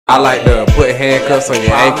I like to put handcuffs on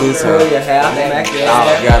your ankles. Curl your hair, smack your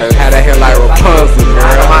I gotta have that hair like Rapunzel,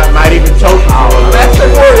 girl. might even choke you. That's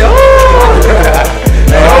the word.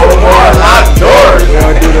 Oh, boy, locked doors. We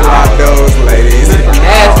don't do the locked doors, ladies.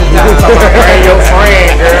 Nasty time. Ain't your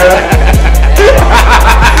friend, girl.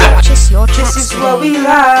 This is what we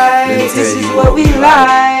like. This is what we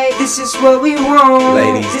like. This is what we want.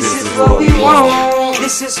 Ladies, this is what we want.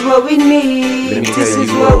 This is what we need. This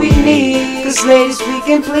is what we need. Cause ladies we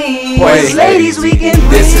can please. Boys, ladies we can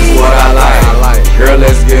please. This is what I like. Girl,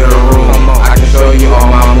 let's get a room. I can show you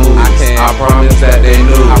all my moves. I promise that they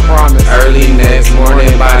knew. Early next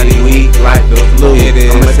morning, body weak like the flu.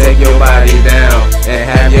 I'ma take your body down and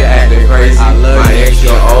have you acting crazy. My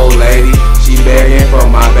extra old lady, she begging for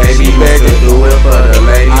my baby. She begging to do it for the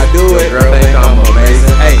lady. I do it. The girl think I'm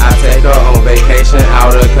amazing. I take her on vacation,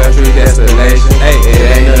 out of country destination. It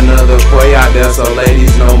ain't another boy out there, so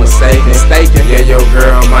ladies, no mistaken. Yeah, your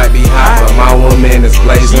girl might be hot, but my woman is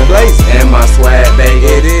blazing. And my swag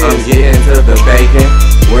bacon. I'm getting to the bacon.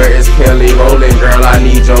 Where is Kelly rolling, girl? I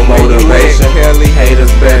need your motivation.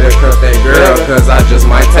 Haters better cut that girl, cause I just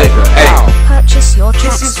might take her. Purchase your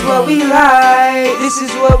tracks. This is what we like. This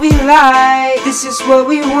is what we like. This is what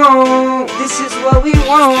we want. This is what we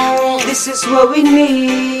want. This is what we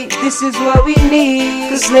need. This is what we need.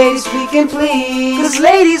 Cause ladies we can please. Cause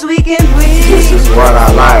ladies we can please. This is what I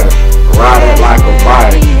like. Ride it like a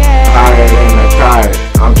bike. Higher than a kite.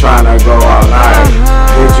 I'm tryna go all night.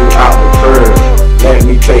 Get you out the crib. Let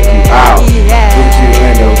me take you out. Get you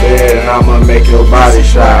in the bed and I'ma make your body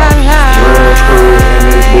shout. Real cool in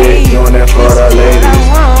this bitch, doing it for the ladies.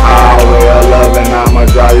 Highway of love and I'ma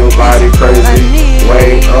drive your body crazy.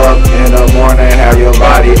 Wake up in the morning, have your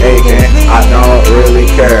body aching. I don't really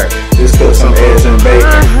care, just cook some eggs and bacon.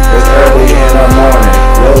 It's early in the morning,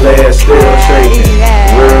 your legs still shaking.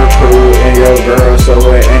 Real cool in your girl, so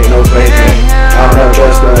it ain't no faking. I'm the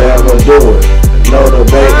best to ever do it, no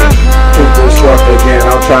debating. Keep this work again,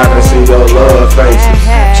 I'm trying to see your love faces.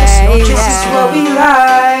 This is what we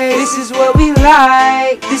like. This is what we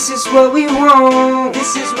like. This is what we want.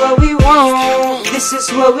 This is what we want. This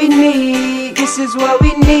is what we need. This is what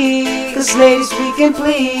we need. Cause ladies we can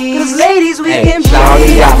please. Cause ladies we can please.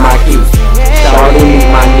 Shawty got my key. Shawty meet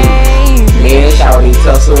my knee. Me and Shawty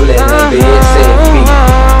tussle in the bed, set feet.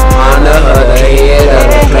 Under her the head of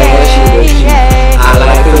the plan, she the cheat. I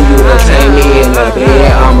like for you to take me in the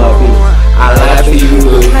bed, I'm a beat. I like for you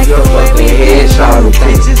to use your fucking head, Shawty.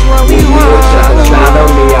 This is what we You a shot on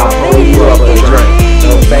me, I'll pull you up a drink.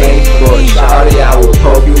 No Facebook, Shawty, I will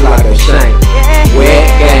poke you like a shank. Wet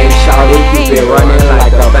game, Shawty, keep it running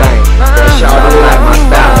like a bank. That Shawty like my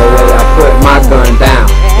style, the way I put my gun down.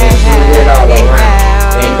 And shoot it all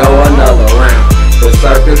around, and go another round. The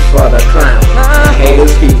circus for the clown.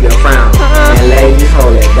 Haters keep your frown. And ladies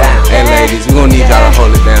hold it down. Hey ladies, we gon' need y'all to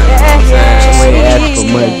hold it down, you know what I'm saying? We ain't ask for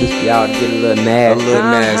much, just for y'all to get a little nasty. A little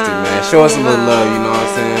nasty, man. Show us a little love, you know what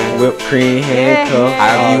I'm saying? Whipped cream, handcuffs.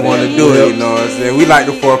 However you wanna do it, you know what I'm saying? We like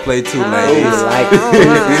the foreplay too, ladies.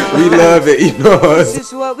 We love it, you know what I'm saying? This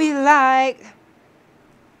is what we like.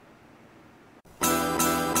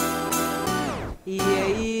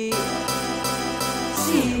 Yeah.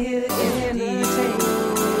 See you in the table.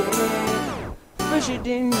 Fresher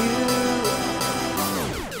than you.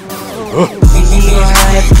 We gon'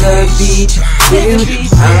 have the beat, baby.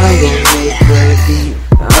 I'm gon' make the beat.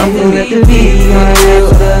 I'm gon' let the beat, gonna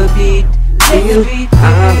have the beat, baby.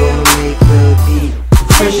 I'm gon' make the beat.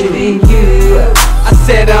 Fresher than you. I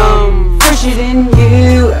said fresher than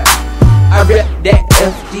you. I rep that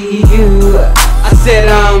FDU. I said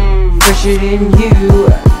fresher than you.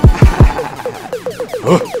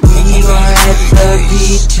 We gon' have the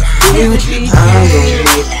beat, baby. I'm gon'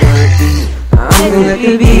 make the beat. I'm gon' let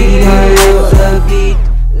the beat, gonna have the beat,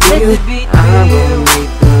 baby. I'm gon'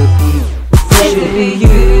 make the beat. Fresher than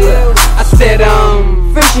you. I said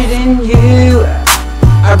fresher than you.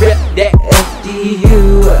 I rep that FDU.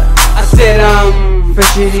 I said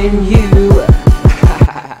fresher than you.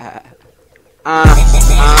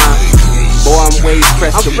 Boy, I'm way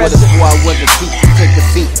fresher. What if boy I wasn't teaching? Take a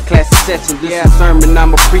seat, class session. This is a sermon,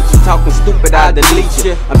 I'm a preacher. Talking stupid, I delete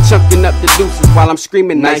you. I'm chunking up the deuces while I'm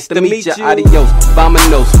screaming, nice to meet you. Adios,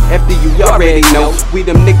 vamonos. After you already know, we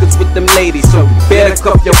them niggas with them ladies, so you better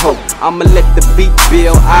cup your hope. I'ma let the beat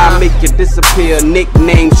build, I'll make you disappear.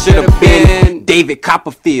 Nickname should've been David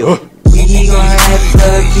Copperfield. We gon' have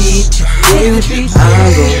the beat, baby.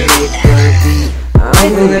 I'm gon' make the beat. I'm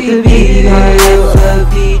gon' let the beat, gonna have the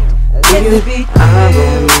beat, baby. I'm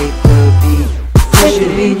gon' make the beat. Fresher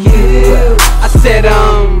than you. I said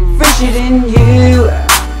fresher than you.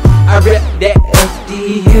 I rep that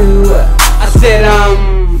FDU. I said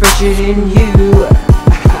fresher than you.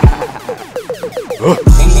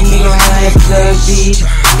 And you gon' like the beat,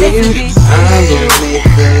 baby. I'm gon' make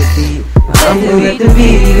the beat. I'm gon' let the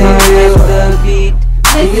beat, gon' let the beat,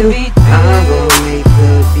 baby. I'm gon' make the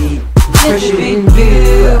beat fresher than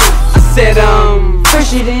you. I said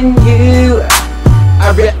fresher than you.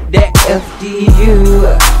 I rep that FDU.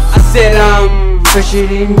 I said fresher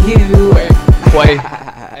than you. Wait,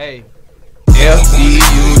 hey.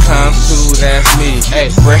 FDU ×2, that's me. Hey,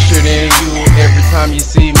 fresher than you every time you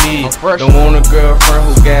see me. Don't want a girlfriend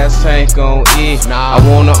who gas tank on E. Nah, I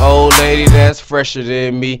want an old lady that's fresher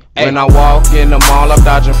than me. When I walk in the mall, I'm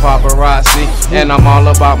dodging paparazzi, and I'm all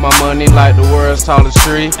about my money like the world's tallest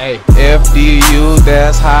tree. Hey, FDU,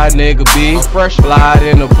 that's how a nigga be. Fly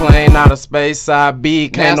in a plane out of space, I be.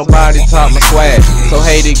 Can't nobody talk my swag, so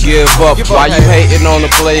hate it, give up. Why you hating on the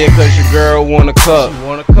player? Cause your girl want a cup.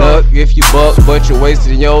 Look, if you buck, but you're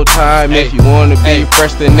wasting your time. If you wanna be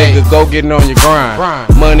fresh, then nigga, go getting on your grind.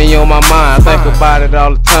 Money on my mind, think about it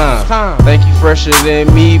all the time. Think you fresher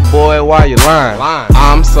than me, boy, why you lying?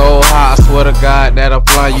 I'm so high, I swear to God that I'm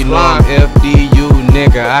flying. You know I'm FDU,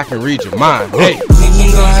 nigga, I can read your mind. Hey,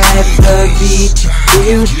 You gon' have the beat,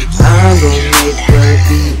 dude. I'm gon' make the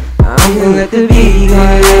beat. I'm gon' let the beat,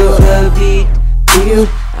 gon' let the beat, dude.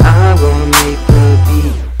 I'm gon' make the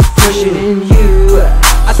beat fresher than you.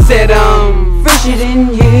 I said fresher than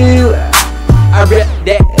you. I rep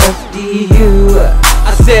that FDU.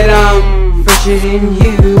 I said fresher than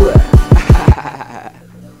you.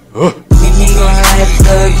 You gon' have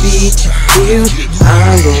the beat, dude.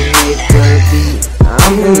 I'm gon' make the beat.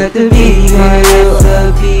 I'm gon' let the beat, gon' let the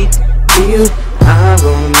beat, dude. I'm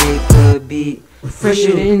gon' make the beat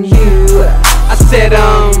fresher than you. I said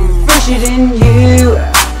fresher than you.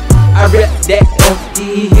 I rep that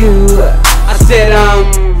FDU. I said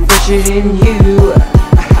fresher than you.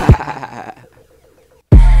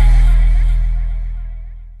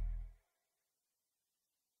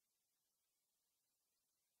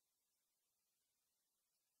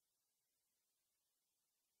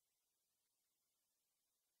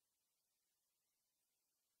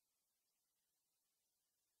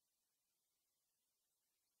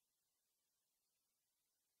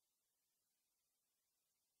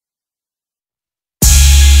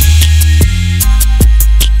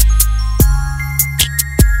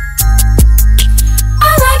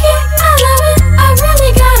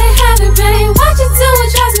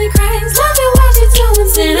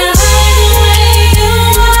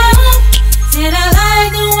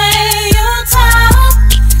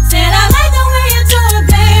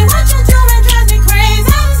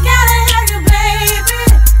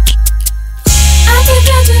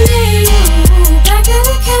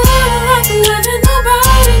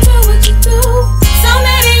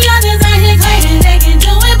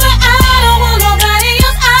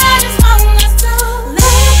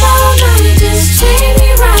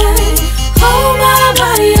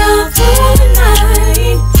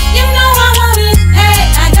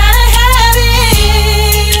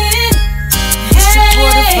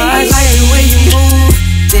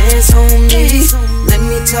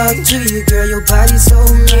 Talk to you, girl, your body's so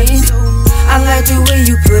mean. I like the way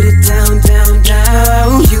you put it down, down,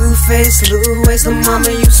 down. You face, little waist, the mama,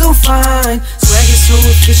 you so fine. Swag is so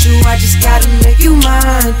official, I just gotta make you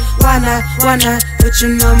mine. Why not, put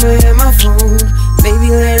your number in my phone.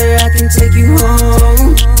 Maybe later I can take you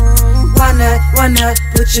home. Why not,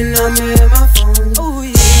 put your number in my phone. Oh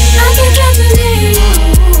yeah. I can picture you,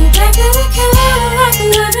 back in the car, like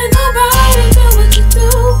loving nobody do what you do.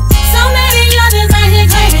 So many others out here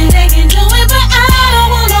claiming they can do it, but I don't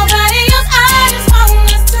want nobody else. I just want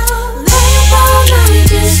us to lay up all night,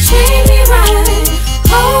 just treat me right.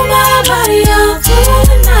 Hold my body up through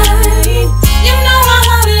the night. You know I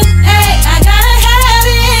want it, hey, I gotta have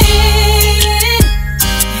it.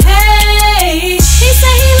 Hey, he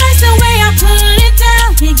say he likes the way I put it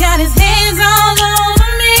down. He got his hands all over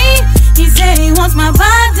me. He said he wants my body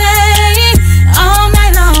all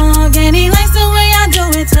night long, and he likes the way I do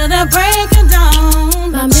it till the break of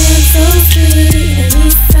dawn. My man's so sweet and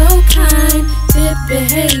he's so kind. Good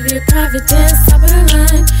behavior, Providence, top of the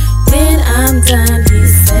line. When I'm done, he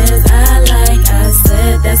says I like. I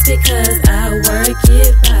said that's because I work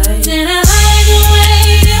it right. Said I like the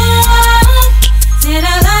way you walk. Said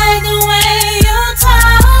I like the way you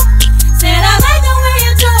talk. Said I like the way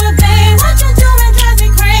you do it, babe. What you doing drives me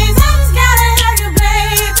crazy. I just gotta have you,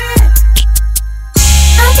 baby.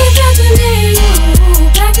 I can picture me, you,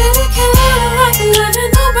 back in the car, like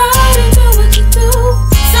loving nobody do what you do.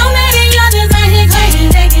 So many others out here claiming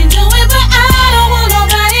they can do it, but I don't want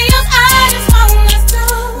nobody else. I just want us to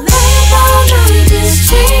lay up all night, just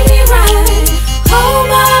treat me right. Hold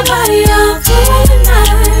my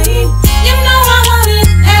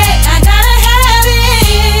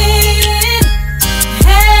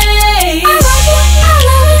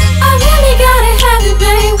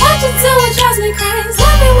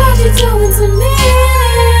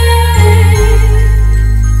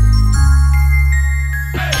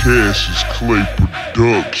Cassius Clay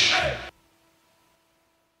Production.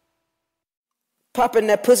 Popping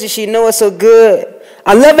that pussy, she know it's so good.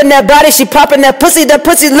 I'm loving that body, she popping that pussy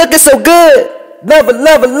looking so good. Love her,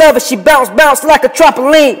 love her, love her, she bounce like a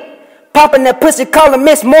trampoline. Popping that pussy, call her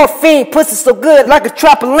Miss Morphine. Pussy so good like a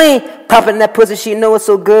trampoline. Popping that pussy, she know it's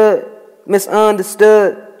so good.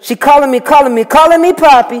 Misunderstood. She calling me Poppy. Popping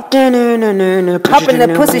that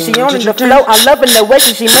pussy, she on the flow. I'm loving the way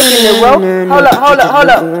she making it roll. Hold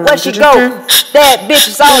up, where she go? That bitch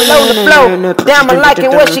is all over the floor. Damn, I like it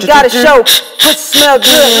where she got a show. Pussy smell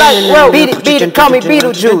good like roll. Beat it, call me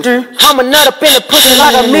Beetlejuice. I'm a nut up in the pussy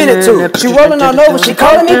like a minute to. She rolling on over, she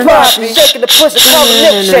calling me Poppy. Shaking the pussy, call me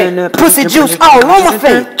milkshake. Pussy juice all on my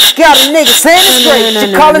face. Got a nigga saying it straight. She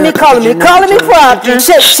calling me Poppy.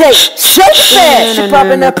 Shake it fast. She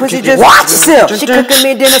popping that pussy, just watch yourself. She cooking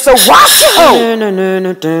me dinner, so watch your hoe.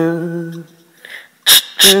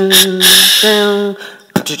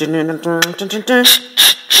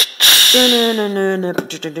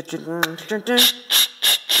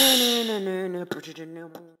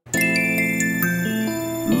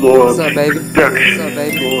 What's up, baby?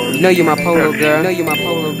 You know you my polo girl.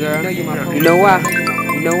 You know why?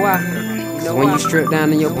 So when you strip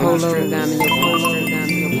down in your polo,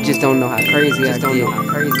 you just don't know how crazy I get.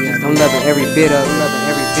 I'm loving every bit of it.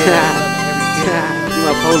 You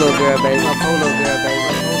my polo girl, baby.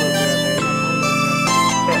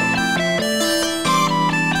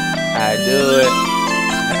 I do it.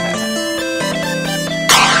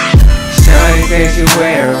 Shawty said she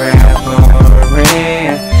wear a rap on her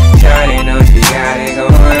ring. Shawty know she got it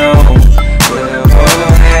going on. With a polo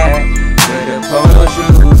hat, with a polo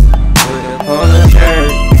shoes, with a polo shirt,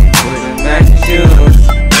 with a matching shoes.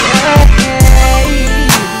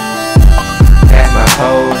 That's my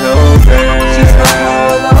polo girl. She's my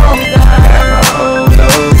polo girl. That's my polo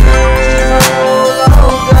girl.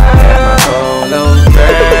 That's my polo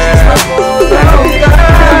girl. She's my polo girl.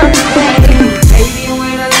 Baby,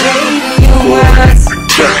 when I lay in your eyes,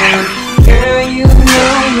 girl, you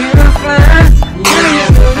know you're fine.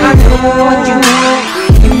 I know what you want,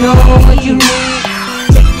 you know what you need.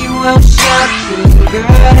 Take you out shopping, girl,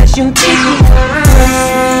 that's your thing. You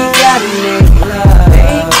got it, love,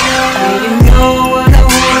 baby. You know what I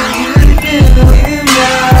want you to do.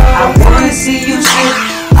 I wanna see you slip,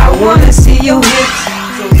 I wanna see your hips.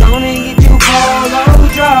 So gonna get your polo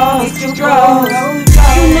draws, You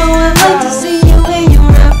know I like to see you in your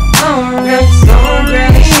rap, long red,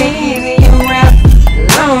 shades in your rap,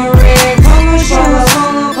 long red, polo shoes,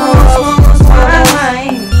 what I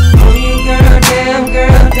like. Oh, you girl, damn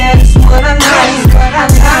girl, that's what I like. But I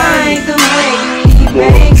like the way you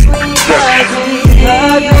make sweet love,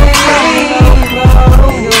 love your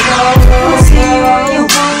see you on your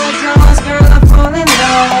polo draws, girl, I fall in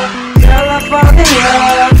love.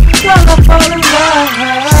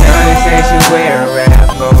 Shawty said she wear a rap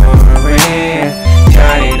on her ring.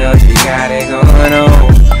 Shawty know she got it going on.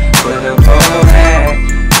 With a polo hat,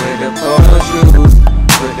 with a polo shoes,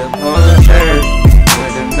 with a polo shirt,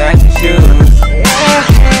 with a matching shoes.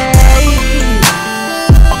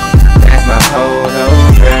 That's my polo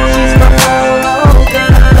girl. She's my polo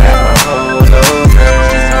girl. That's my polo girl.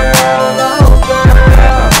 She's my polo girl.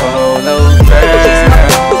 That's my polo girl. She's my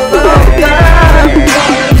polo girl.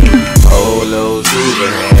 Polo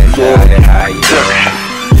Superman, shawty, how you doing?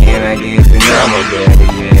 Can I get your number, baby?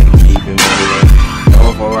 Yeah, keep it moving.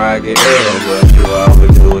 Don't for rocket air, but you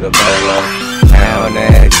always do the polo. Down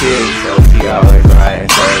that chick, so she always riding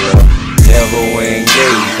solo. Never went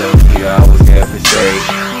gay, so she always kept it straight.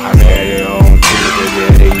 I had it on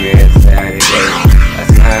Tuesday, yeah, Saturday. I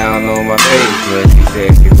smile on my face, but she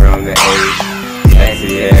said she from the age.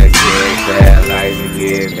 Classy ass chick, bad life to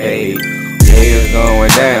get paid. Niggas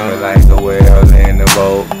going down like a whale in the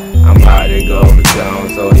boat. I'm about to go for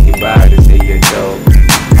Jones, so he about to see your joke.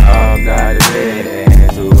 All got a red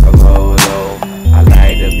and super polo. I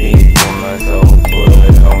like the pink one, so put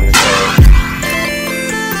it on the show.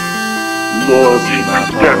 She's my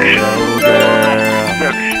polo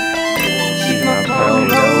girl. She's my polo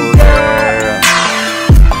girl.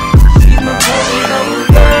 She's my polo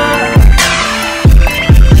girl.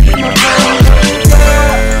 She's my polo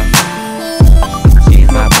girl. She's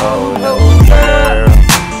my polo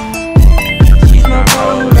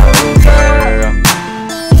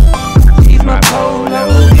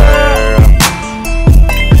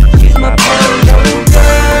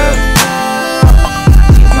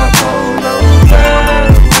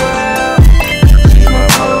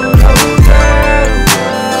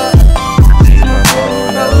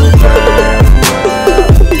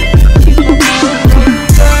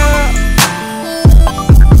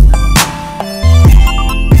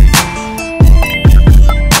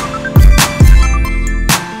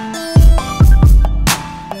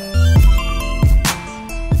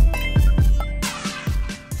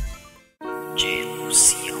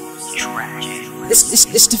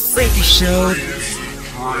It's the freaky show.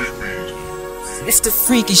 It's the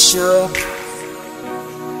freaky show.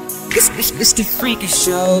 It's the freaky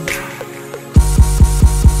show.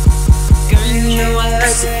 Girl, you know I like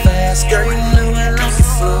it fast. Girl, you know I like it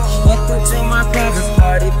slow. Welcome to my private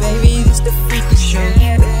party, baby. It's the freaky show. We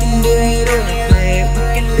can do it on the bed. We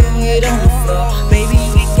can do it on the floor, baby.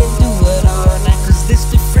 We can do it all night, 'cause this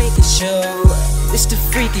the freaky show. It's the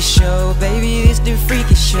freaky show, baby. It's the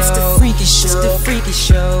freaky show. It's the freaky show. It's the freaky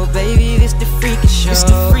show, baby. It's the freaky show. It's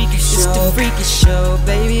the freaky show. It's the freaky show,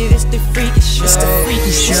 baby. It's the freaky show. It's the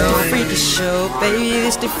freaky show. It's the freaky show, baby.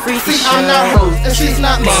 It's the freaky show. See, I'm not hers and she's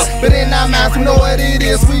not mine, but in our minds we know what it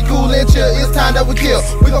is. We cool and chill. It's time that we kill.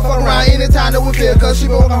 We gon' fuck around anytime that we feel, 'cause she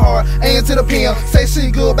been working hard, ain't to the pen. Say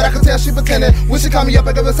she good, but I can tell she pretending. When she call me up,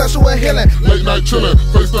 I give her sexual healing. Late night chillin',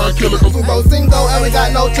 FaceTime killin'. 'Cause we both single and we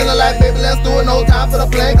got no chillin'. Like, baby, let's do it. No time for the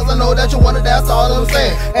plan, 'cause I know that you want it, that's all I'm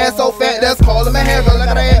saying. Ass so fat, that's calling my hair, girl. I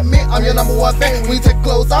gotta admit, I'm your number one fan. When you take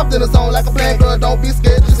clothes off, then it's on like a plan, girl. Don't be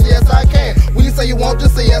scared, just say yes I can. When you say you won't,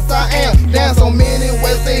 just say yes I am. Damn, so many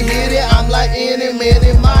ways they hit it. I'm like any,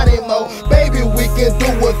 many, mighty mo. Baby, we can do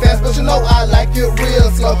it fast, but you know I like it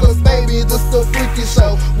real slow. 'Cause baby, this the freaky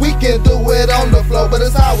show. We can do it on the floor, but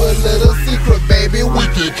it's our little secret, baby. We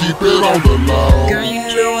can keep it on the low. Girl, you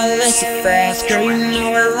know I like it fast. Girl, you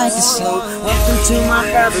know I like it slow. Welcome to my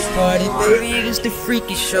private party, baby. It's the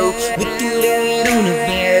freaky show. We can do it on the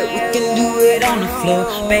bed. We can do it on the floor,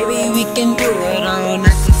 baby. We can do it all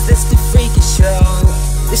night, 'cause it's the freaky show.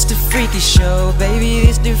 It's the freaky show, baby.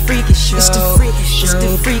 It's the freaky show. It's the freaky show. It's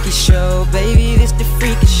the freaky show, baby. It's the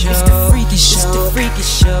freaky show. It's the freaky show. It's the freaky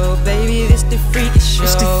show, baby. It's the freaky show.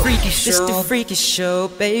 It's the freaky show. It's the freaky show,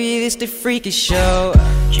 baby. It's the freaky show.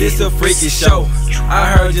 This a freaky show. I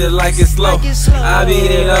heard you like it slow. I beat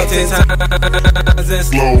it up 10 times and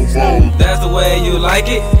slow mo. That's the way you like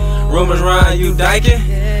it. Rumors around you dyking.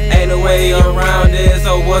 Ain't no way around it.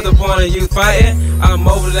 So what's the point of you fighting? I'm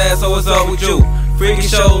over that. So what's up with you? Freaky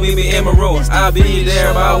show, meet me in my room. I'll be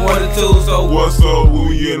there about 1 or 2. So What's up,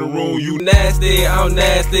 who you in the room? You nasty, I'm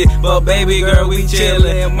nasty, but baby girl, we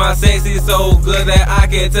chillin'. My sexy so good that I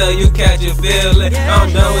can tell you catch a feeling.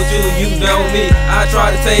 I'm done with you, you done with me. I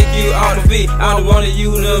try to take you off the feet. I don't wanted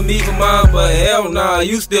you to meet my mom, but hell nah,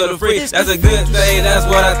 you still the freak. That's a good thing, that's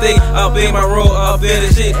what I think. Up in my room, up in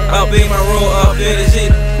the shit. Up in my room, up in the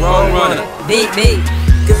shit. Wrong runner. Big.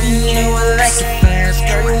 Girl, you know I like it fast.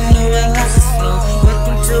 Girl, you know I like it slow.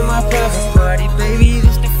 Welcome to my private party, baby.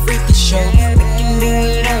 This the freaky show. We can do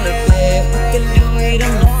it on the bed. We can do it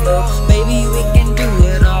on the floor, baby. We can do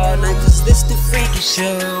it all night, 'cause this the freaky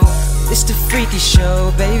show. It's the freaky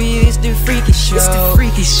show, baby. It's the freaky show. It's the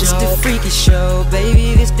freaky show. It's the freaky show,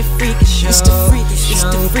 baby. It's the freaky show. It's the freaky show. It's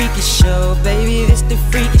the freaky show, baby. It's the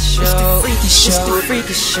freaky show. It's the freaky show. It's the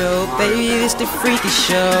freaky show, baby. It's the freaky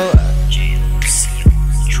show.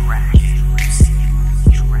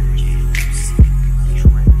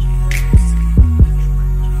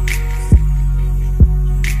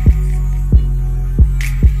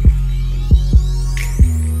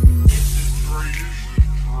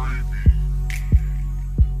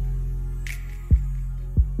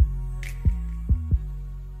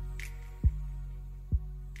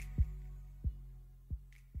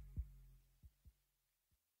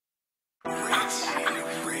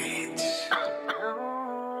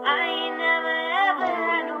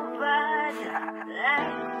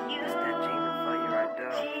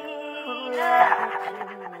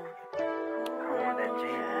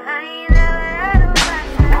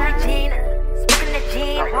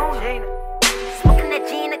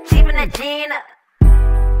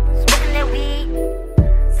 Smoking that weed,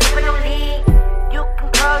 sipping on lean. You can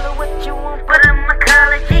call her what you want, but I'ma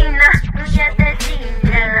call her Gina. You got that Gina,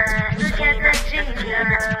 you got that Gina, you got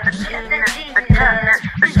that Gina, you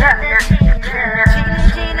got that Gina,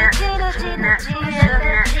 Gina, Gina, Gina, Gina,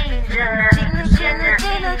 Gina, Gina,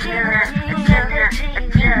 Gina, Gina, you got that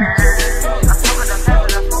Gina.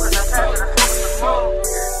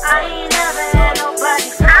 I ain't never had nobody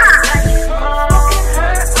like you. Smoking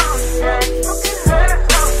her all night, smoking her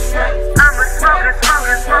all night. I'm a smoker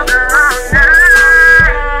all night.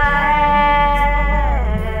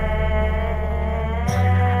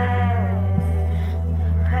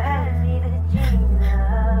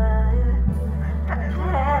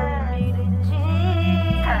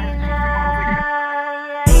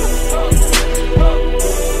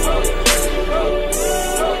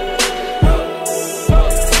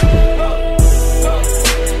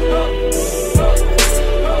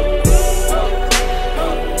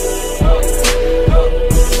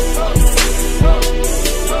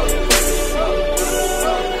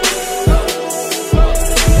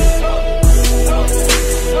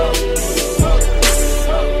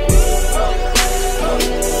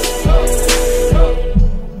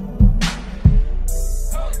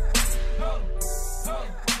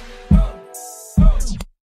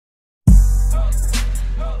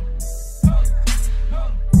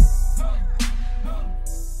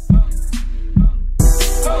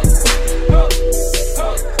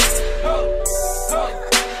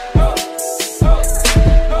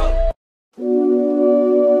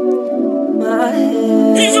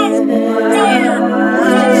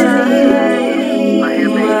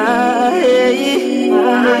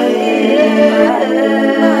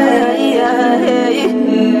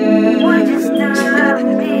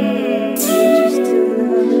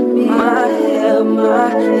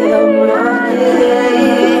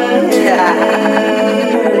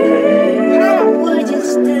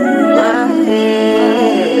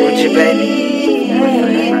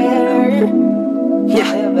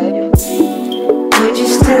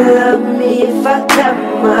 I cut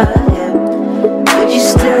my hair? Would you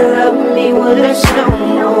still love me when there's no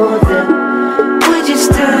more there? Would you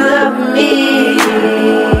still love me?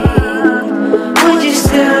 Would you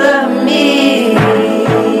still love me?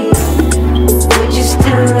 Would you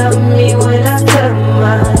still love me when I cut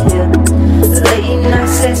my hair? Late night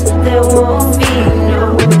sex, there won't be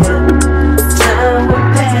no hair. Time will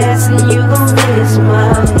pass and you gon' miss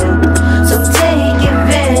my hair. So take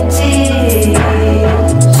advantage.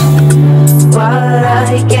 While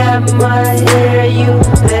I got my hair, you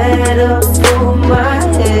better pull my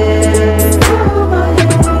hair.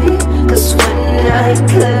 Cause when I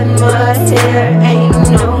cut my hair, ain't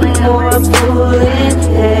no more pulling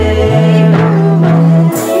hair.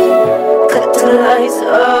 Cut the lights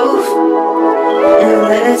off and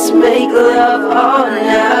let's make love all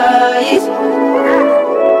night.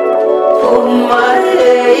 Pull my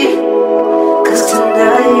hair, cause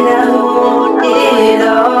tonight I want it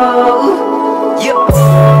all.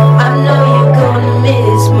 I know you're gonna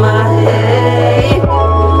miss my hair,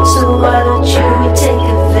 so why don't you take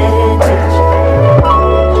advantage?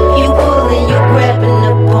 You pulling, you grabbing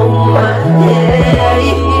up on my hair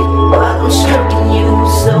while I'm stroking you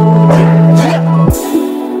so deep.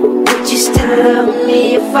 Would you still love me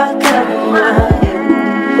if I cut my hair?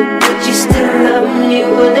 Would you still love me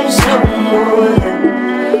when there's no more hair?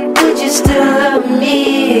 Would you still love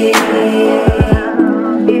me?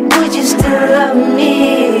 Would you still love me?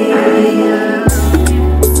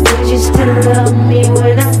 Would you still love me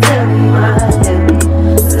when I cut my hair?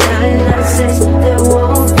 Late night sex, there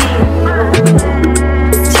won't be no hair.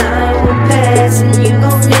 Time will pass and you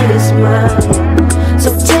gon' miss my hair. So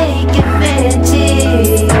take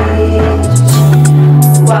advantage.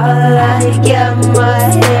 While I got my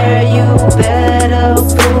hair, you better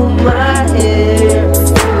pull my hair.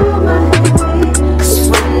 Cause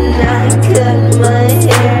when I cut my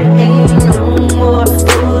hair, ain't no more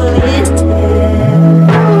pulling hair.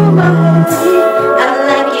 I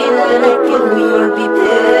like it when you be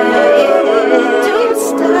there. Don't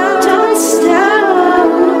stop, don't stop.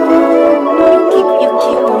 Keep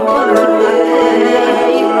on pulling my hair.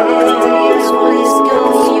 This one is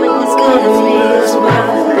gonna miss my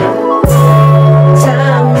hair.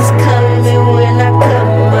 Time is coming when I cut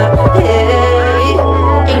my hair.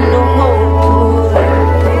 Ain't no more pulling.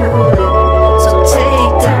 So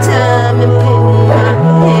take the time and pull my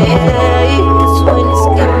hair. Cause when it's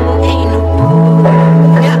gone, ain't no pulling.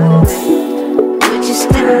 Would you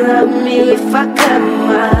still love me if I cut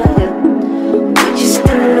my hair? Would you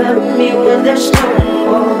still love me when there's no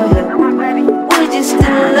more hair? Would you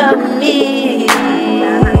still love me?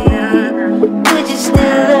 Would you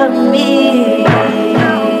still love me?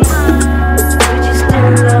 Would you still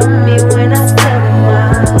love me when I cut my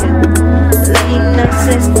hair? Late night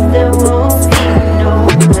sex, there won't be no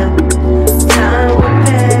hair. Time will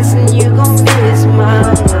pass and you gon' miss my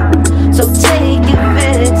hair. So take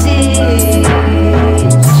advantage.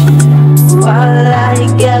 While I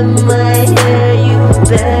got my hair, you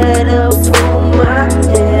better pull my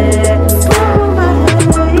hair. Pull my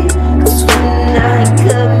hair. Cause when I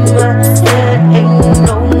cut my hair, ain't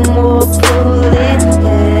no more pulling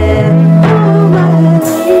hair. Pull my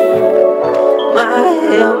hair. My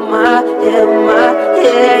hair, my hair, my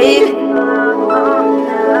hair.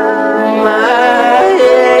 My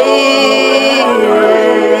hair.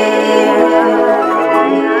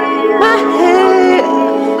 My hair.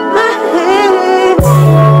 My hair.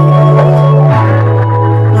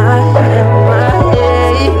 My hair, my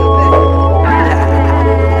hair.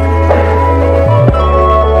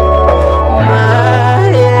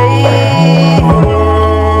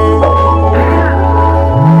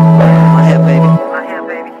 My hair, baby. My hair,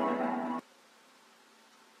 baby.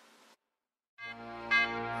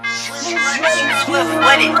 Swift,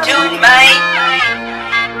 what it do, man?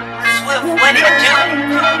 Swift, what it do?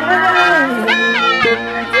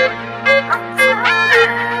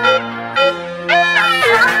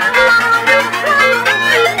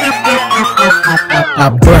 I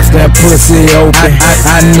bust that pussy open,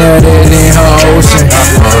 I nutted in her ocean.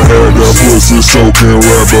 I had that pussy soaking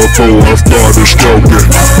right before I started stroking.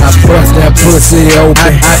 I bust that pussy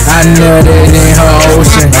open, I nutted in her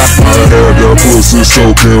ocean. I had that pussy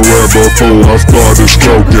soaking right before I started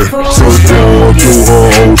stroking. Surfboard through her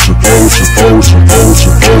ocean, ocean, ocean,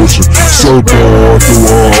 ocean, ocean. Surfboard through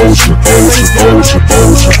her ocean, ocean, ocean,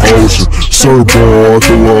 ocean, ocean. Surfboard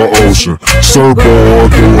through her ocean, surfboard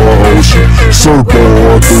through her ocean,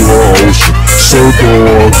 surfboard through her ocean,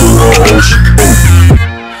 surfboard through her ocean.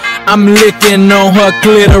 I'm licking on her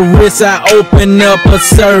clitoris, I open up her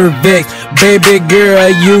cervix. Baby girl,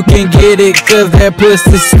 you can get it, cause that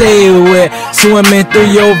pussy stay wet. Swimming through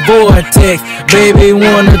your vortex, baby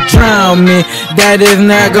wanna drown me. That is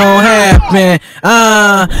not gon' happen.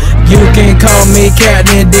 You can call me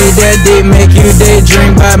Captain D. That dick make you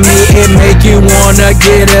daydream by me. It make you wanna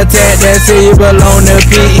get attacked. That say you belong to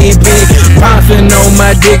PEP. Bouncing on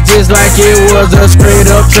my dick just like it was a straight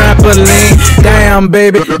up trampoline. Damn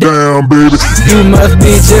baby, Damn, baby. you must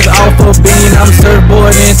be just off a bean. I'm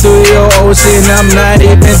surfboarding through your ocean. I'm not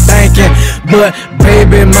even thinking, but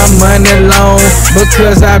baby my money long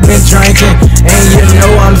because I've been drinking. And you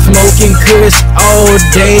know I'm smoking kush all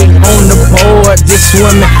day on the board, just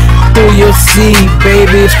swimming through your sea,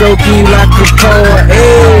 baby, stroke you like a cord.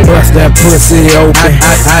 Hey, bust that pussy open.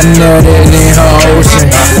 I nutted in her ocean.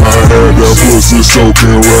 I had that pussy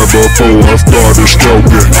soaking right before I started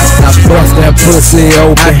stroking. I bust that pussy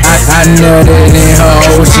open. I nutted in her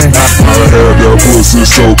ocean. I had that pussy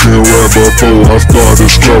soaking right before I started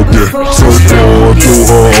stroking. So far through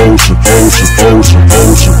her ocean, ocean, ocean,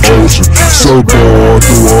 ocean, ocean. So far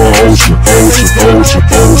through her ocean, ocean, ocean,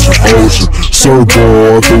 ocean, ocean. So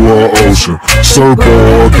far through her ocean, so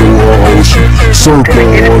far through her ocean, so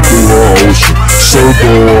far through her ocean, so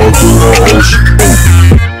far through her ocean.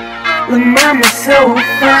 The mama so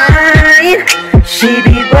fine, she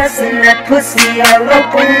be bustin' that pussy all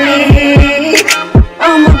over me.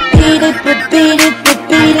 I'ma beat it, but beat it, but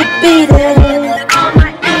beat it, beat it. I'ma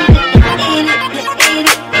eat it, eat it, eat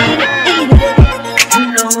it, eat it, eat it. You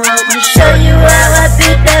know I'ma show you how I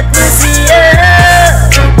beat that pussy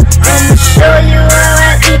up. I'ma show you how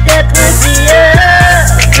I eat that pussy up.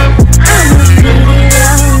 I'ma beat it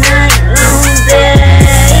all night long,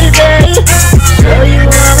 baby. Show you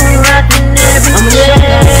how I'm rockin' every day.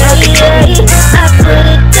 I put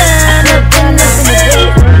it down up in the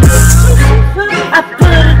face. I put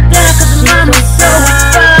it down 'cause mama's so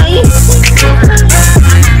fine.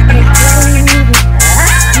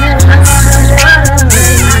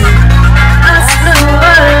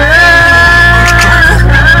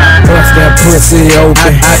 Bust that pussy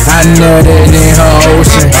open. I nutted in her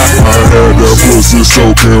ocean. I had that pussy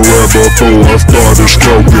soaking right before I started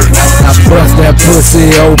stroking. I bust that pussy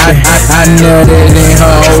open. I nutted in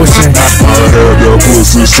her ocean. I had that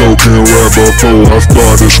pussy soaking right before I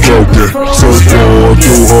started stroking. So far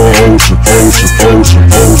through her ocean, ocean, ocean,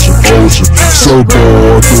 ocean, ocean. So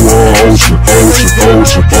far through her ocean, ocean,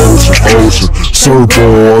 ocean, ocean, ocean. So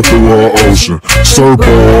far through her ocean, so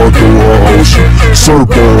far through her ocean, so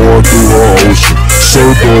far through her ocean, so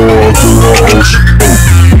far through her ocean.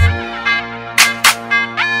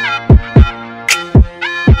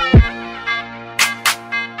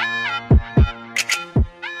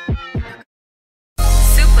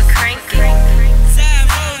 Super cranky.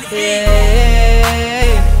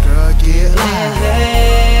 Girl, get live.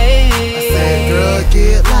 I said, girl,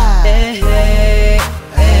 get live.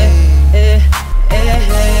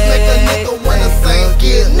 Make a nigga wanna sing,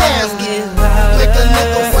 get nasty. Make a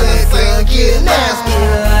nigga wanna sing, get nasty.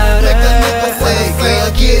 Make a nigga wanna sing,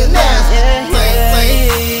 get nasty. Sing,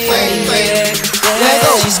 sing. Let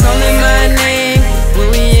go. She's calling my name when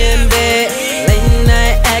we in bed. Late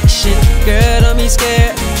night action, girl, don't be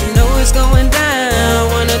scared. You know it's going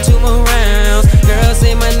down. 1 or 2 more rounds. Girl,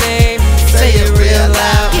 say my name, say it real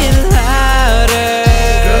loud. Get louder,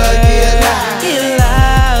 Girl, get live. get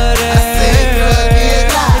louder. I said, girl, get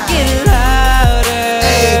live. Get louder.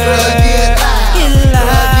 Hey, girl, get live. Get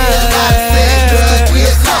Girl, get live. Said, girl,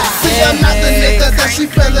 get live. See, I'm not the nigga that she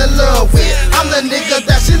fell in love with. I'm the nigga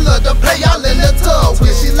that she love to play all in the tub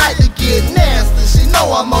with. She like to get nasty. She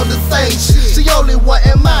know I'm on the same shit. She only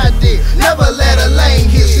wantin' my dick. Never let her lane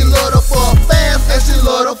hit. She love to fuck fast and she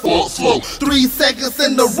love to fuck slow. 3 seconds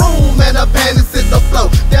in the room and her panties hit the floor.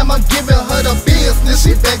 Damn, I'm giving her the business.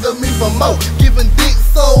 She begging me for more. Giving dick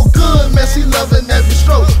so good, man. She loving every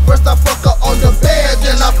stroke. First I fuck her on the bed,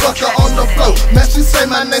 then I fuck her on the floor. Man, she say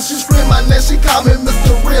my name, she scream my name. She call me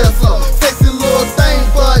Mr. Real Slow. Sexy little thing,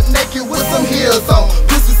 butt naked with some heels on.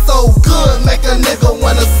 Pussy so good, make a nigga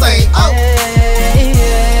wanna sing. Oh.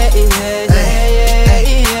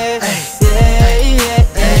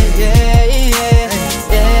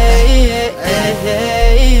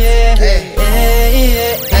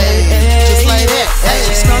 Just like that.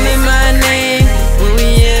 She's calling my name when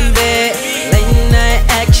we in bed. Late night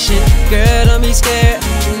action, girl, don't be scared.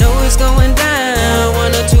 You know it's going down.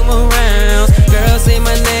 1 or 2 more rounds. Girl, say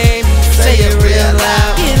my name, say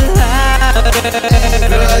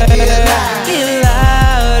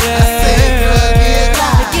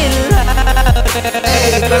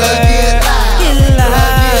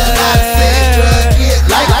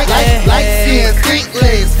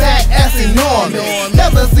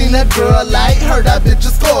seen that girl like her, that bitch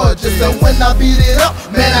is gorgeous. And when I beat it up,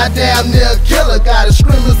 man, I damn near kill her. Got her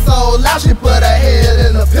screaming so loud, she put her head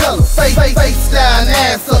in the pillow. Face down,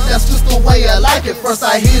 ass up, that's just the way I like it. First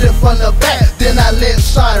I hit it from the back, then I let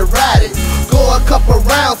Shawty ride it. Go a couple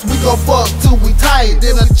rounds, we gon' fuck till we tired.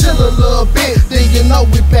 Then I chill a little bit, then you know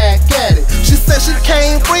we back at it. She said she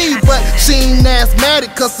came free, but she ain't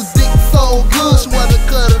asthmatic, cause the dick so good, she wanna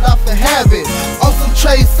cut it off and have it. On some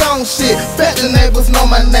Trey Song shit, bet the neighbors know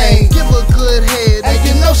my name. Give her good head, and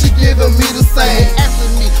you know she giving me the same.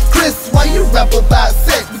 Asking me, Chris, why you rap about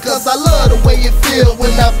sex? Because I love the way it feel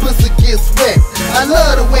when that pussy gets wet. I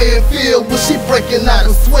love the way it feel when she breaking out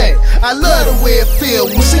in sweat. I love the way it feel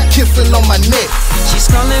when she kissing on my neck. She's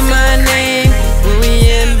calling my name when we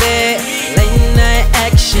in bed. Late night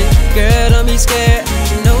action, girl, don't be scared.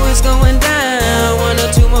 You know it's going down. 1 or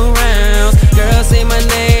 2 more rounds. Girl, say my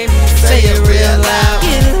name, say it real loud.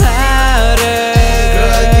 Get louder,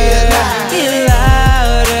 Girl, get loud. get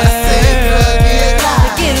louder. I said, girl, get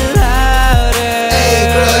loud. Get louder. Hey,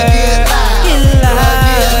 girl, get loud. Get Girl,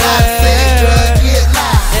 get loud. I said, girl, get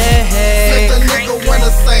loud. Hey, hey. Make a nigga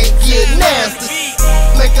wanna sing, get nasty.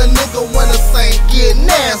 Make a nigga wanna sing, get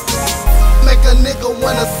nasty. Make a nigga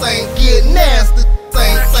wanna sing, get nasty.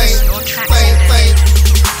 Sing, sing, sing, sing.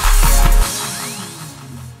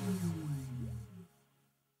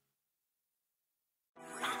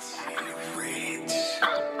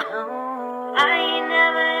 I ain't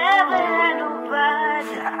never ever had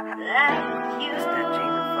nobody like you. That's that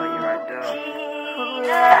Gina for you right there.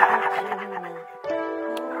 Gina.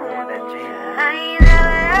 I want that Gina. I ain't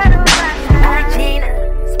never had nobody like Gina.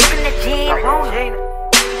 Smoking that Gina.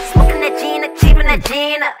 Smoking that Gina, cheaping that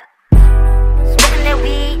Gina. Smoking that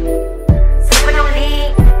weed, sipping on lean.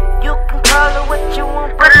 You can call her what you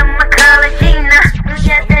want, but I'ma call her Gina. You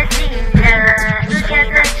got that Gina. You got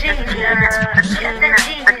that Gina. You got that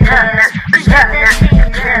Gina.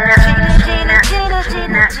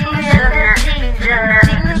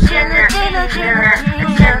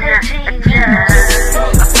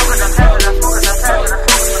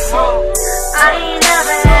 I ain't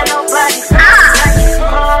never had nobody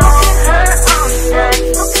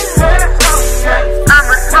I'm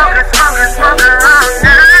a smoker all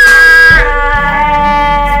night.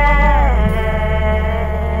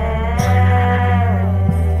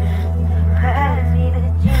 Pass me the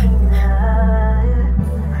Gina.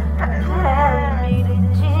 Pass me the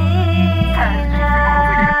Gina.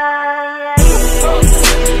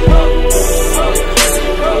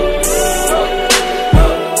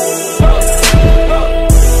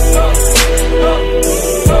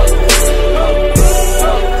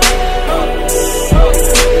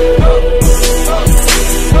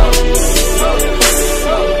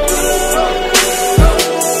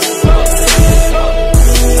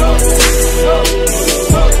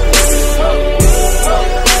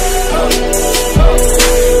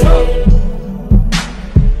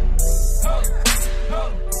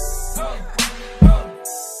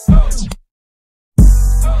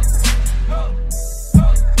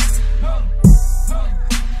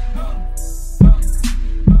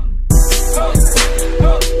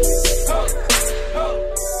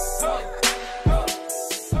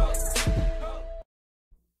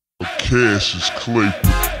 Cassius Clay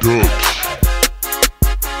Production.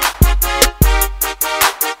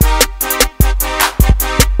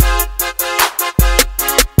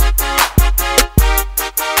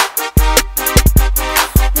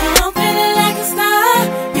 I'm feeling like a star,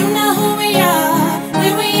 you know who we are.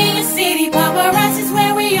 When we in your city, paparazzi's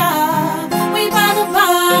where we are. We by the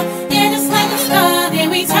bar, yeah, just like a star. Then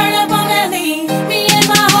we turn up on that lean, me and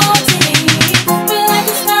my whole team. We're like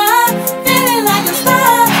a star, feeling like a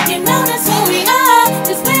star. You know that's who we are,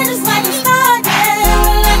 'cause we're just like a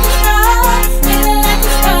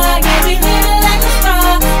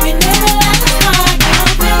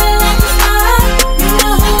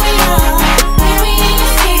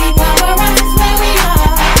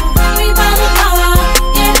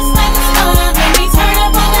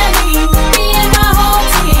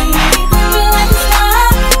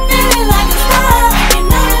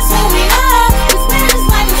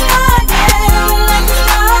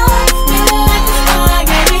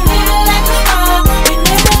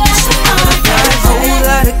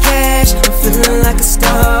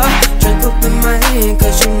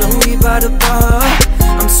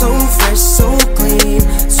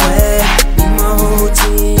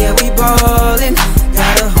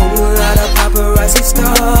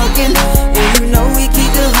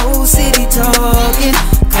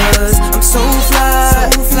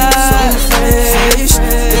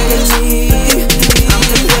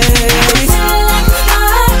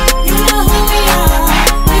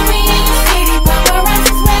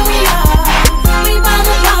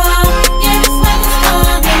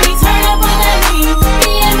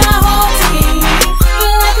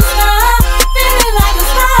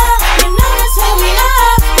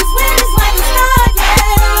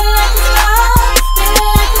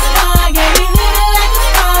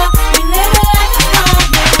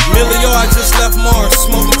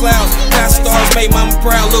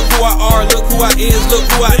look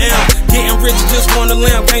who I am. Getting rich, just wanna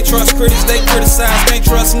limb. Can't trust critics, they criticize. Can't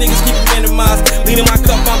trust niggas, keep it minimized. Leading my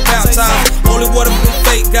cup, I'm baptized. Only water from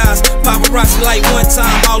fake guys. Paparazzi like one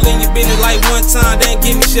time. All in your business like one time. They ain't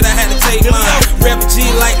give me shit, I had to take mine. Refugee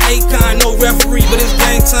like Akon, no referee, but it's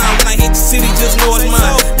game time. When I hit the city, just know it's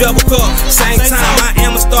mine. Double cup, same time. I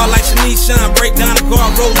am a star like Shanice Shine. Break down the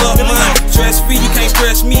guard, roll up mine. Stress free, you can't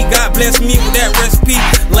stress me. God bless me with that recipe.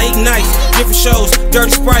 Late nights, different shows,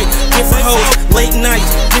 dirty Sprite, different hoes. Late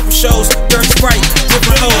nights, different shows, dirty Sprite,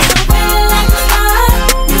 different hoes.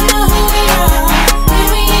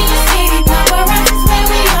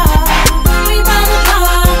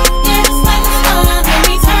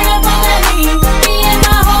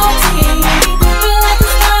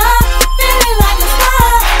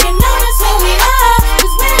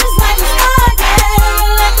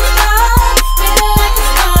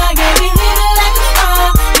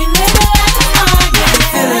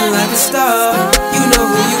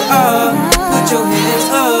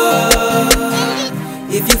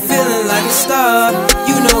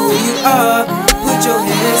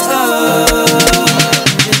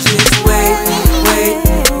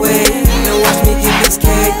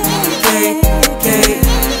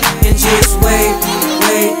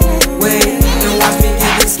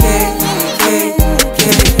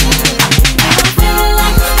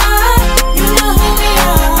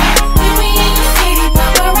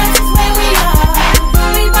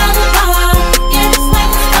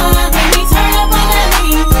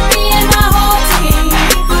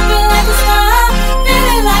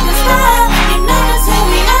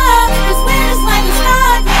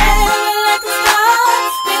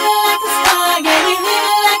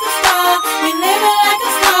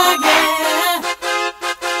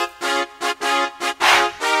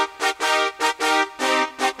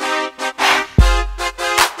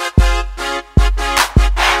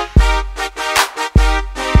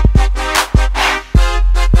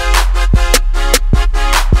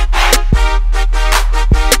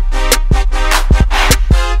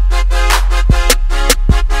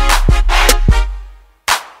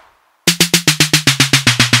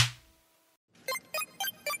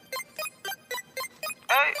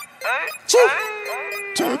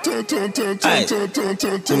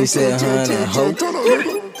 Let me say 100 hope.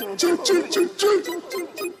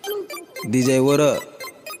 DJ, what up?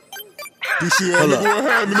 Hold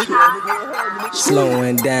up.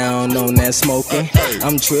 Slowing down on that smoking.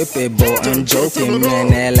 I'm tripping, boy, I'm joking. Man,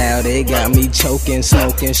 that loud, it got me choking.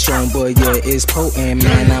 Smoking strong, boy, yeah, it's potent.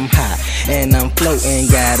 Man, I'm hot and I'm floating.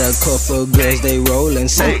 Got a couple girls, they rolling.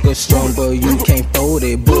 Soaker strong, boy, you can't fold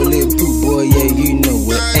it. Bulletproof, boy, yeah, you know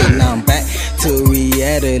it. And I'm back to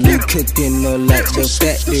reality, cooking up like the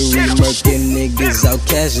factory, murking niggas out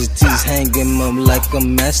casualties, hanging them like a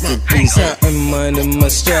masterpiece. Counting money, my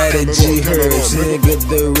strategy hurts, nigga,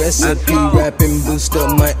 the recipe. Rapping boost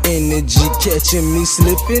up my energy, catching me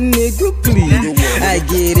slipping, nigga, please. I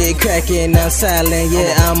get it cracking, I'm silent,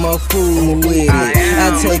 yeah, I'm a fool with it.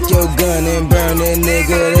 I take your gun and burn it,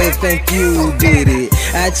 nigga, they think you did it.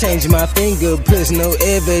 I change my fingerprints, no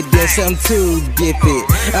evidence, I'm too gifted.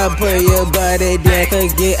 I pray your body down,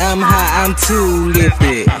 forget I'm high, I'm too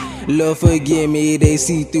lifted. Lord forgive me, they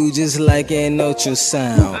see through just like an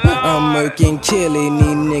ultrasound. I'm murking, killing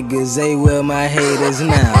these niggas, they were my haters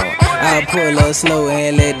now. I pull up slow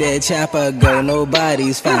and let that chopper go,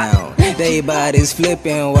 nobody's found. They bodies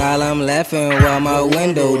flipping while I'm laughing while my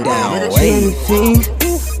window down. Anything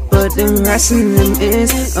but them rats in them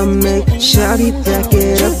ends. I'll make shawty back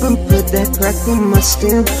it up and put that crack on my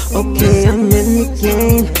stem. Okay, I'm in the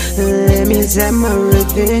game, let me have my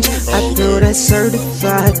revenge. I throw that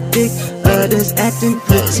certified dick, others acting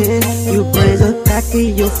pretend. You bring a pack of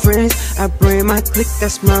your friends, I bring my clique,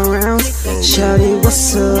 that's my rounds. Shawty,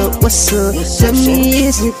 what's up, what's up? Tell me,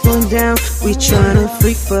 is it going down? We tryna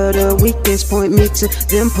freak for the weekends, point me to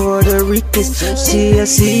them Puerto Ricans.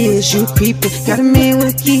 TLC is you creeping, gotta mean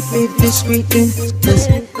we'll keep it discreet then, cause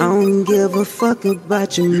I don't give a fuck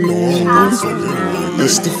about your man.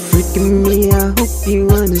 It's the freak in me, I hope you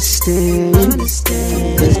understand.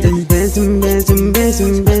 Cause them bands, them bands, them bands,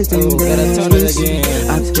 them bands, them bands,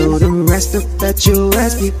 I throw them rest up at your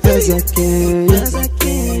ass because I can.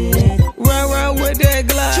 Run with that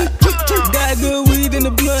Glock, got good weed in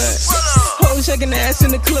the blood. Hoes shaking ass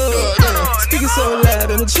in the club, speaking so loud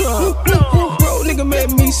in the trunk. Bro, nigga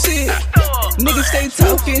made me sick. Niggas stay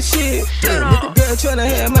talking shit. Girl tryna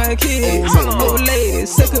have my kids. Old lady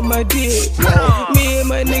sucking my dick. Me and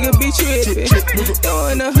my nigga be trippin',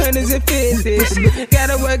 throwing the hundreds and fifties.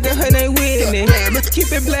 Gotta work a hundred with me.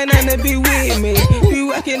 Keep it blind and be with me. Be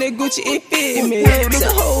rockin' the Gucci, it fit me.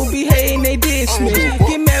 The whole be hating, they diss me.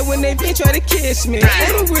 Get mad like when they been try to kiss me.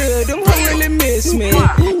 For real, them hoes really miss me.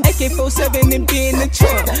 AK-47 and be in the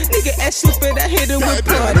trunk. Nigga ass stupid, I hit him with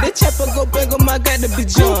blunt. The chopper go bang on my got to be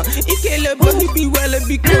John. He can't let but he be well and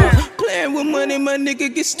be calm. Playing with money, my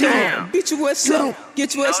nigga get stoned. Bitch, you what's up?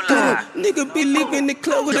 Get you a stone. Nigga be leaving the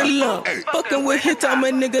club with a lump. Fucking with hit time,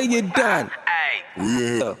 my nigga, you done.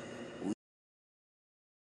 Yeah.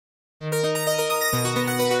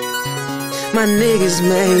 My niggas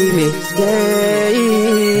made me, yeah.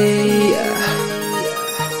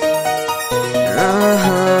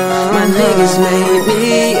 My niggas made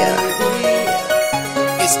me, yeah.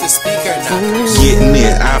 It's the speaker now. Getting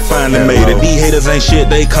it, I finally made it. These haters ain't shit,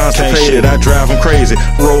 they constipated. I drive them crazy,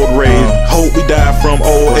 road rage. Hope we die from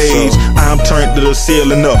old age. I'm turned to the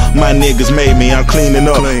ceiling up. My niggas made me, I'm cleaning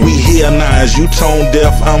up. We hear nines, you tone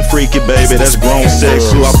deaf, I'm freaky, baby. That's grown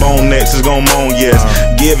sex. Who I bone next is gon' moan, yes.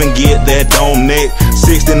 Give and get that dome neck.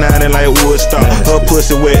 69 and like Woodstock. Her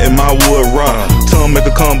pussy wet and my wood rock. Tongue make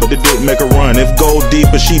her come, but the dick make her run. If go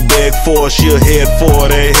deeper, she beg for it. She'll head for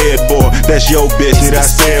that headboard. That's your bitch, need I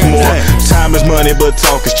said more. Time is money, but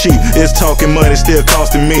talk is cheap. It's talking money, still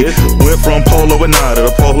costing me. Went from Polo with Nada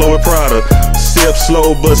to Polo with Prada. Sip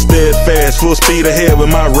slow, but steadfast. Full speed ahead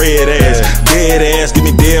with my red ass. Dead ass, get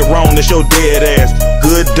me dead wrong, that's your dead ass.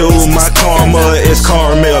 Good dude, my karma is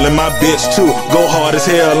caramel. And my bitch too, go hard as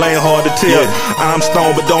hell, ain't hard to tell. I'm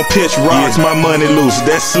stoned, but don't pitch rocks. My money loose,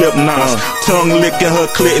 that's slip knots. Tongue licking her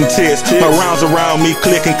clit and tits. My rounds around me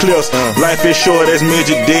clicking clips. Life is short as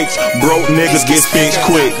midget dicks. Broke niggas get fixed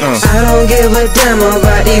quick. I don't give a damn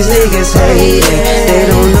about these niggas hating. They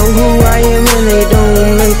don't know who I am and they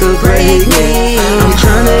don't make or break me. I'm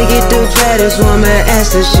tryna get the fattest woman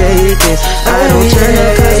ass to shake it. I don't turn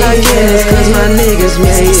up cause I can, it's cause my niggas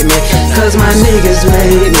made me. Cause my niggas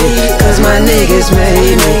made me. Cause my niggas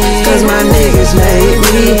made me. Cause my niggas made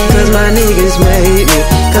me. Cause my niggas made me.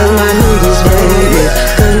 Cause my niggas made me.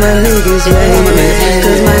 Cause my niggas made me.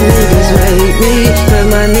 Cause my niggas made me. Cause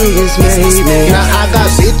my niggas made me. Now I got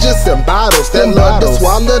bitches and bottles that love to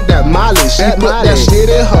swallow that molly. She put that shit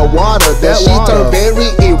in her water, that she turned very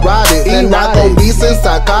erotic. And I gon' be since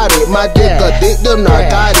psychotic. My dick addicted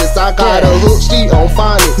narcotics. I got a hook, she on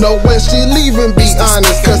phonics. Know when she leaving, be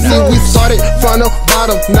honest. Cause see we started from the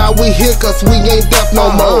bottom, now we here cause we ain't deaf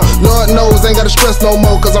no more. Lord knows ain't gotta stress no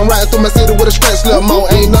more. Cause I'm riding through my city with a stretch little more.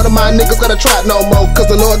 Ain't none of my niggas gotta try no more. Cause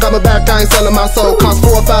the Lord got my back, I ain't selling my soul. Cost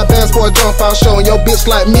 4 or 5 bands for a jump out show. And your bitch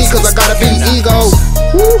like me cause I gotta be ego.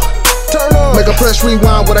 Woo. Make a press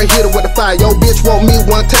rewind when I hit her with the fire. Yo, bitch want me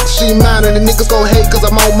one text, she mine. And the niggas gon' hate cause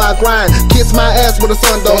I'm on my grind. Kiss my ass when the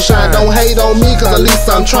sun don't shine. Don't hate on me cause at least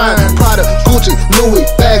I'm trying. Prada, Gucci, Louis,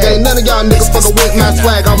 bag. Ain't none of y'all niggas fuckin' with my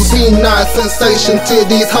swag. I'm P9 sensation. To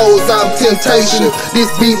these hoes, I'm temptation.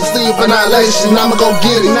 This beat receive annihilation. I'ma go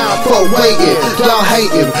get it. Fuck waiting, y'all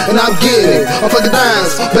hating, and I'm getting it. I'm fucking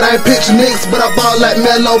dimes, but I ain't picture niggas. But I ball like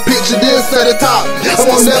Mellow, picture this at the top. I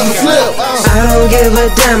won't never slip. I don't give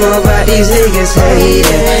a damn about these niggas hating.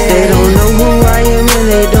 They don't know who I am and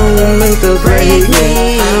they don't make or break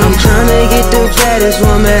me. I'm tryna get the fattest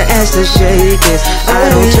woman ass to shake it. I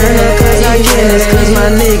don't turn up cause I can, it's cause my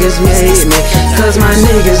niggas made me. Cause my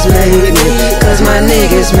niggas made me. Cause my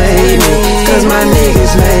niggas made me. Cause my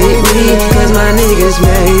niggas made me. Cause my niggas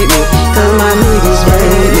made me. Cause my niggas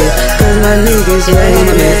made me. Cause my niggas made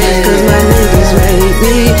me. Cause my niggas made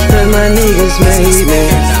me. Cause my niggas made me.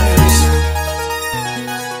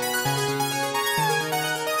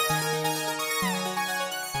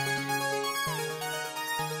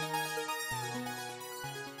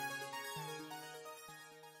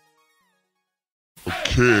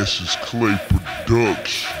 Cassius Clay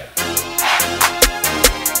Production.